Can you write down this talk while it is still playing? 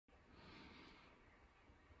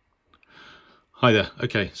Hi there.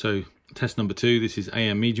 Okay, so test number 2. This is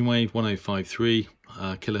AM medium wave 1053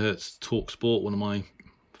 kilohertz Talk Sport, one of my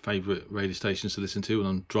favourite radio stations to listen to when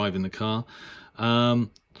I'm driving the car.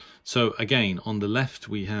 So again, on the left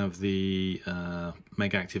we have the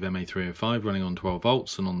Mega Active MA305 running on 12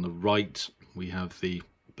 volts, and on the right we have the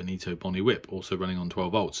Bonito Whip also running on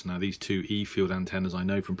 12 volts. Now these two E-field antennas, I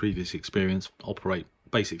know from previous experience, operate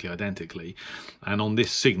basically identically, and on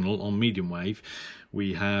this signal on medium wave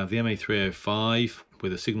we have the MA305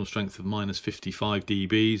 with a signal strength of minus 55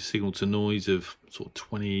 dBs, signal to noise of sort of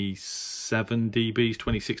 27 dBs,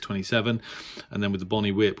 26, 27, and then with the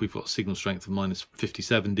Bonnie Whip we've got signal strength of minus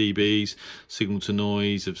 57 dBs, signal to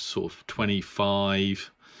noise of sort of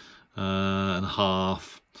 25 and a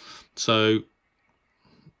half. So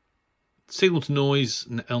signal to noise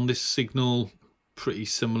on this signal pretty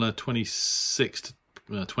similar, 26 to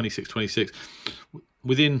 26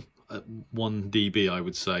 within 1 dB, I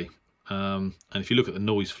would say. And if you look at the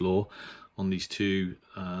noise floor on these two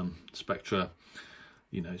spectra,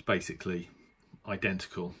 you know, it's basically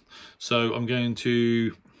identical. So I'm going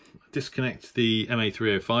to disconnect the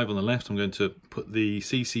MA305 on the left. I'm going to put the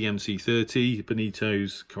CCMC-30,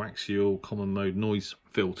 Bonito's coaxial common mode noise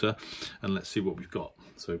filter, and let's see what we've got.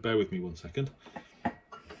 So bear with me 1 second.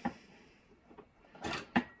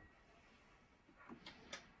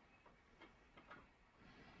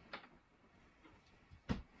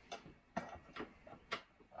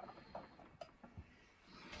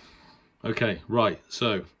 Okay, right,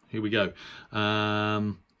 so here we go.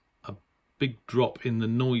 A big drop in the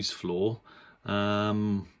noise floor.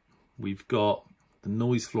 We've got the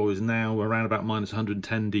noise floor is now around about minus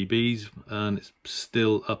 110 dBs, and it's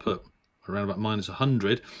still up at around about minus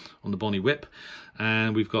 100 on the Bonnie Whip.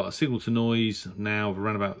 And we've got a signal to noise now of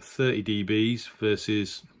around about 30 dBs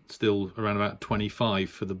versus still around about 25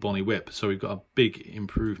 for the Bonnie Whip. So we've got a big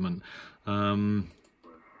improvement.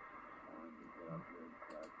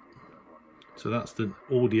 So that's the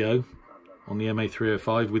audio on the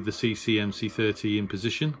MA305 with the CCMC-30 in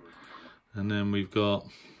position, and then we've got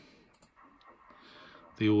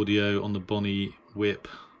the audio on the Bonnie Whip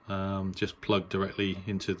just plugged directly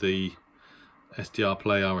into the SDR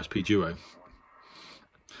Play RSP Duo.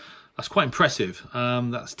 That's quite impressive.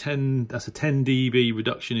 That's a 10 dB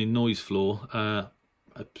reduction in noise floor, a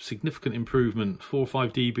significant improvement, 4 or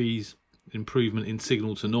 5 dBs improvement in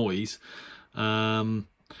signal to noise.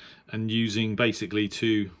 And using basically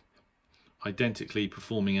two identically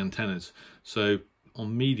performing antennas. So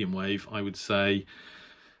on medium wave, I would say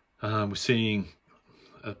we're seeing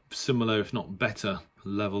a similar, if not better,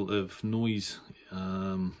 level of noise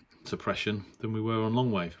suppression than we were on long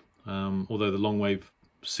wave. Although the long wave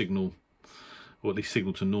signal, or at least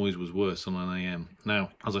signal to noise, was worse on an AM.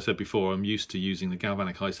 Now, as I said before, I'm used to using the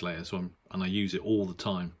galvanic isolator, so and I use it all the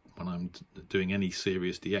time when I'm doing any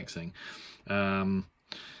serious DXing.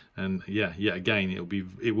 And yeah, yet again,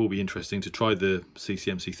 it will be interesting to try the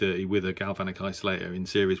CCMC-30 with a galvanic isolator in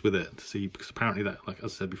series with it to see, because apparently that, like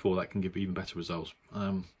as I said before, that can give even better results.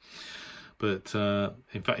 But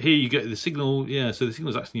in fact, here you get the signal. Yeah, so the signal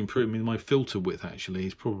is actually improving. I mean, my filter width actually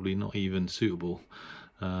is probably not even suitable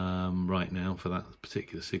right now for that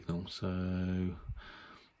particular signal. So I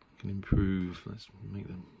can improve. Let's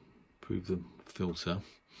improve the filter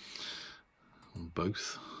on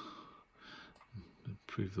both.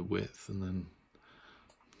 Improve the width, and then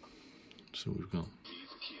so we've got.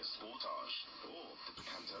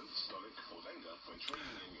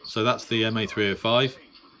 So that's the MA305,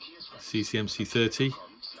 CCMC-30,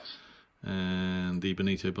 and the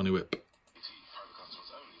Bonito Bonnie Whip.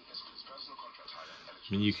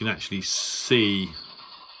 I mean, you can actually see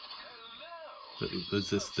that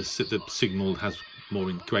the signal has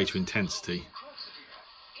greater intensity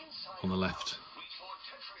on the left.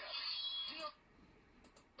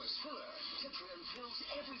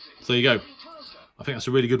 So there you go. I think that's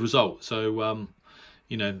a really good result. So,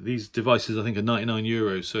 you know, these devices I think are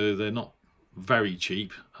 €99, so they're not very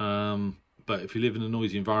cheap. But if you live in a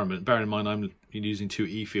noisy environment, bear in mind I'm using two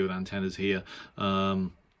E-field antennas here,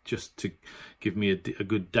 just to give me a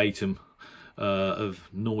good datum of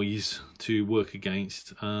noise to work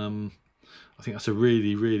against. I think that's a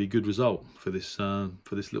really good result for this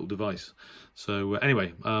little device. So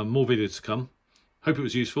anyway, more videos to come. Hope it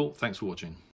was useful. Thanks for watching.